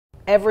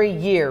Every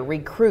year,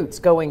 recruits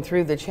going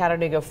through the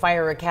Chattanooga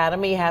Fire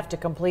Academy have to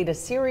complete a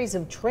series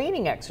of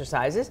training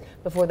exercises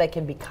before they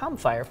can become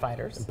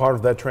firefighters. And part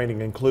of that training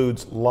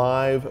includes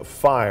live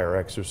fire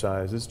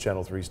exercises.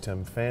 Channel 3's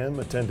Tim Pham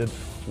attended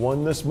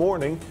one this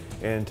morning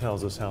and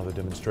tells us how the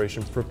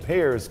demonstration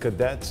prepares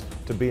cadets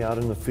to be out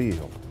in the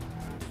field.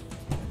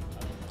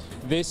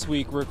 This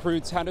week,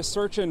 recruits had a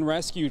search and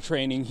rescue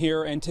training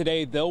here, and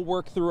today they'll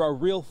work through a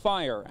real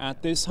fire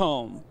at this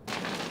home.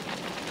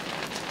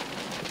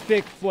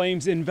 Thick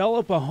flames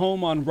envelop a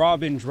home on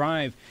Robin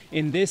Drive.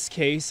 In this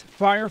case,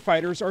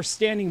 firefighters are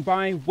standing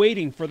by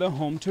waiting for the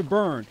home to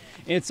burn.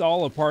 It's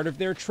all a part of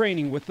their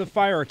training with the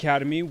Fire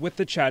Academy with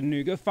the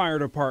Chattanooga Fire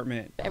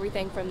Department.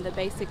 Everything from the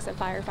basics of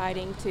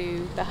firefighting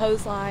to the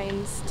hose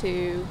lines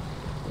to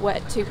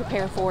what to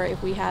prepare for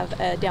if we have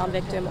a down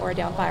victim or a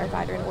down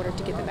firefighter in order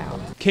to get them out.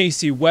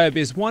 Casey Webb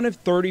is one of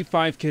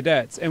 35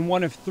 cadets and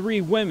one of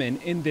 3 women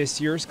in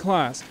this year's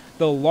class,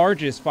 the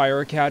largest fire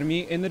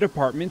academy in the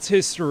department's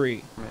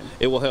history.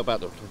 It will help out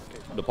the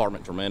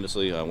department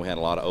tremendously. We had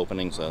a lot of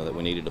openings that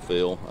we needed to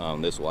fill.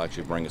 This will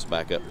actually bring us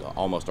back up to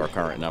almost our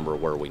current number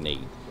where we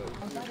need.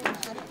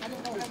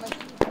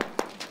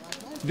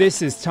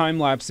 This is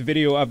time-lapse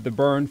video of the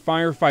burn.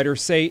 Firefighters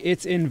say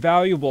it's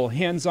invaluable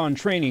hands-on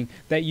training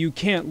that you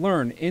can't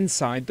learn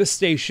inside the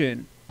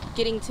station.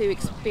 Getting to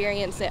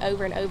experience it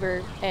over and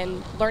over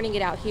and learning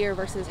it out here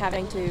versus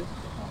having to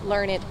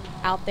learn it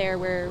out there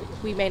where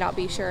we may not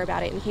be sure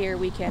about it, and here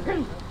we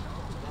can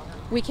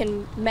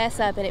mess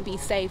up and it be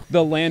safe.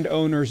 The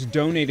landowners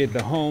donated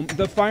the home.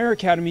 The Fire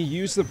Academy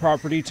used the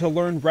property to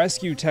learn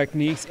rescue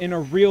techniques in a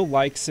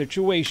real-like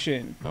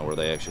situation. Where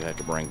they actually have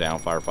to bring down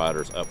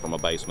firefighters up from a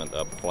basement,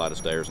 up a flight of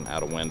stairs and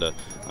out a window,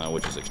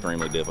 which is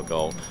extremely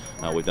difficult.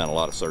 We've done a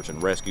lot of search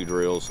and rescue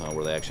drills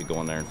where they actually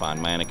go in there and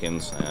find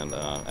mannequins and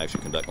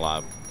actually conduct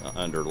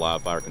under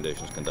live fire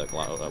conditions, conduct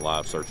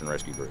live search and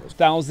rescue drills.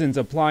 Thousands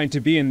applied to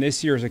be in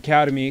this year's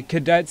academy.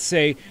 Cadets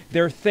say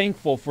they're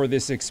thankful for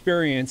this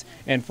experience,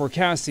 and for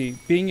Cassie,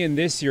 being in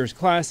this year's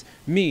class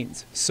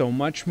means so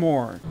much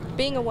more.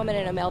 Being a woman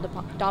in a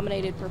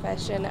male-dominated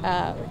profession,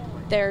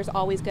 there's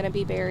always going to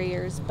be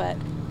barriers, but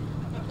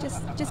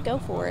just go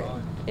for it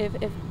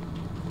if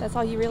that's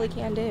all you really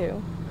can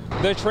do.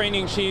 The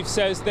training chief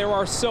says there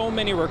are so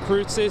many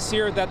recruits this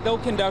year that they'll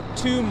conduct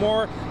 2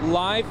 more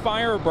live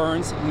fire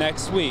burns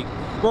next week.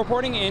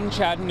 Reporting in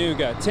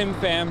Chattanooga, Tim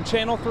Pham,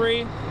 Channel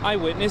 3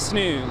 Eyewitness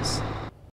News.